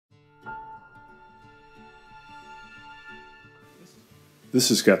This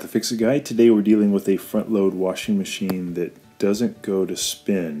is Scott the Fix-It Guy. Today we're dealing with a front-load washing machine that doesn't go to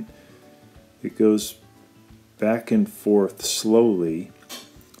spin. It goes back and forth slowly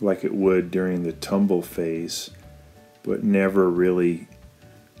like it would during the tumble phase, but never really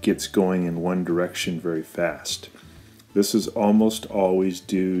gets going in one direction very fast. This is almost always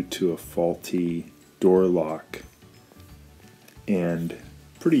due to a faulty door lock and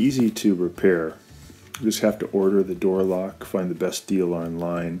pretty easy to repair. You just have to order the door lock, find the best deal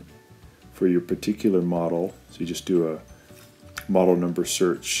online for your particular model. So you just do a model number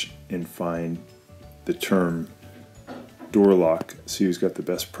search and find the term door lock, see who's got the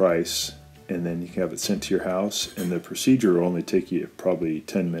best price, and then you can have it sent to your house, and the procedure will only take you probably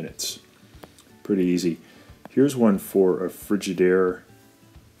 10 minutes. Pretty easy. Here's one for a Frigidaire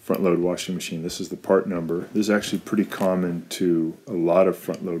front-load washing machine. This is the part number. This is actually pretty common to a lot of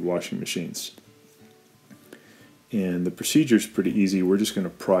front-load washing machines. And the procedure is pretty easy. We're just going to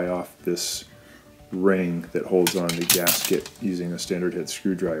pry off this ring that holds on the gasket using a standard head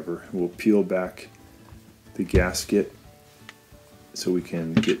screwdriver. We'll peel back the gasket so we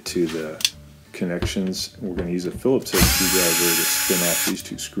can get to the connections. We're going to use a Phillips head screwdriver to spin off these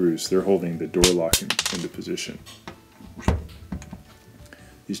two screws. They're holding the door lock into position.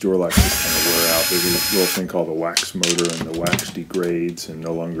 These door locks just kind of wear out. There's a little thing called a wax motor, and the wax degrades and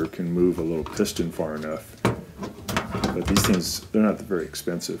no longer can move a little piston far enough. But these things, they're not very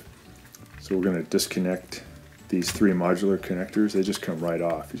expensive. So we're going to disconnect these three modular connectors. They just come right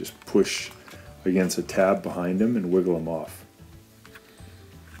off. You just push against a tab behind them and wiggle them off.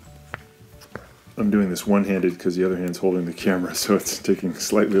 I'm doing this one-handed because the other hand's holding the camera, so it's taking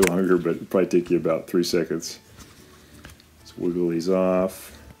slightly longer, but it'll probably take you about 3 seconds. So wiggle these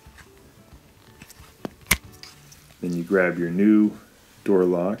off. Then you grab your new door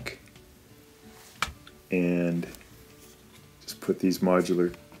lock and just put these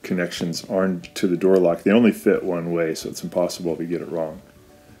modular connections onto the door lock. They only fit one way, so it's impossible to get it wrong.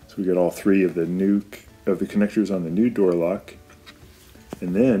 So we got all three of the connectors on the new door lock,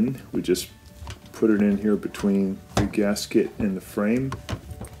 and then we just put it in here between the gasket and the frame,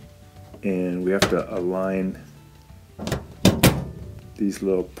 and we have to align these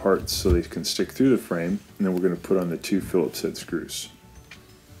little parts so they can stick through the frame, and then we're going to put on the two Phillips head screws.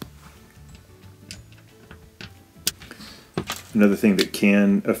 Another thing that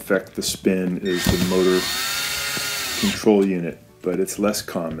can affect the spin is the motor control unit, but it's less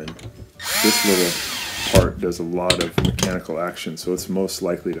common. This little part does a lot of mechanical action, so it's most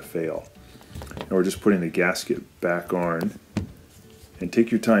likely to fail. Now we're just putting the gasket back on, and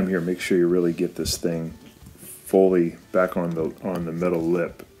take your time here. Make sure you really get this thing fully back on the metal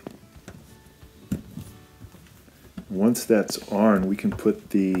lip. Once that's on, we can put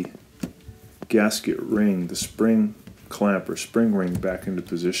the gasket ring, the spring clamp or spring ring, back into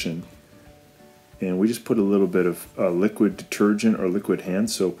position, and we just put a little bit of liquid detergent or liquid hand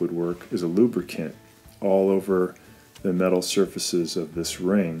soap would work as a lubricant all over the metal surfaces of this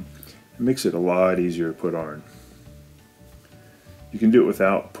ring. It makes it a lot easier to put on. You can do it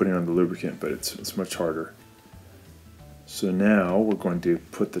without putting on the lubricant, but it's much harder. So now we're going to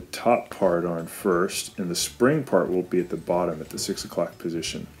put the top part on first, and the spring part will be at the bottom at the 6 o'clock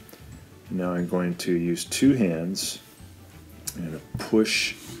position. Now I'm going to use two hands and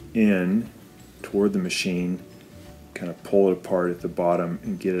push in toward the machine, kind of pull it apart at the bottom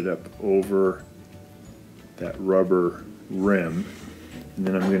and get it up over that rubber rim. And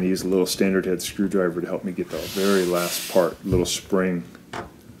then I'm going to use a little standard head screwdriver to help me get the very last part, little spring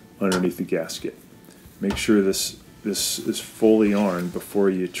underneath the gasket. Make sure this is fully on before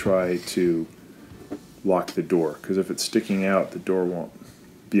you try to lock the door, because if it's sticking out, the door won't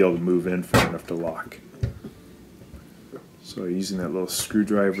be able to move in far enough to lock. So using that little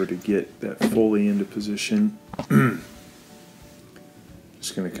screwdriver to get that fully into position.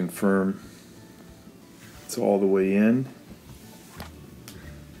 Just going to confirm it's all the way in.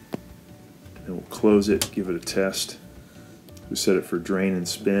 And we'll close it, give it a test. We set it for drain and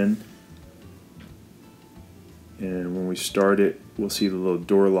spin. And when we start it, we'll see the little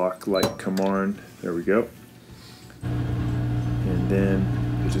door lock light come on. There we go. And then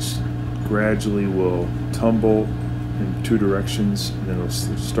it just gradually will tumble in two directions, and then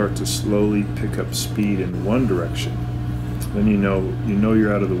it'll start to slowly pick up speed in one direction. Then you know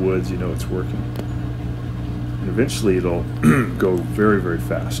you're out of the woods, you know it's working. And eventually it'll go very, very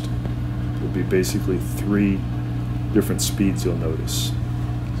fast. It'll be basically 3 different speeds you'll notice.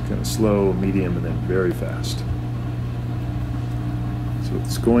 It's kind of slow, medium, and then very fast. So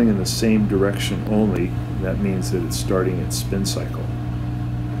it's going in the same direction only, and that means that it's starting its spin cycle.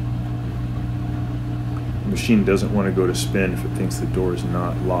 machine doesn't want to go to spin if it thinks the door is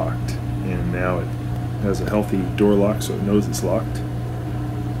not locked. And now it has a healthy door lock, so it knows it's locked.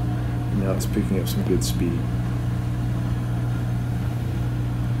 And now it's picking up some good speed.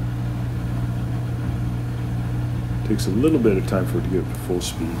 Takes a little bit of time for it to get up to full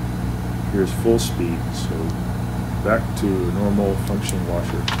speed. Here's full speed, so back to a normal functioning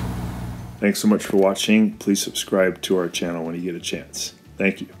washer. Thanks so much for watching. Please subscribe to our channel when you get a chance.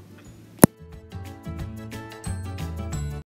 Thank you.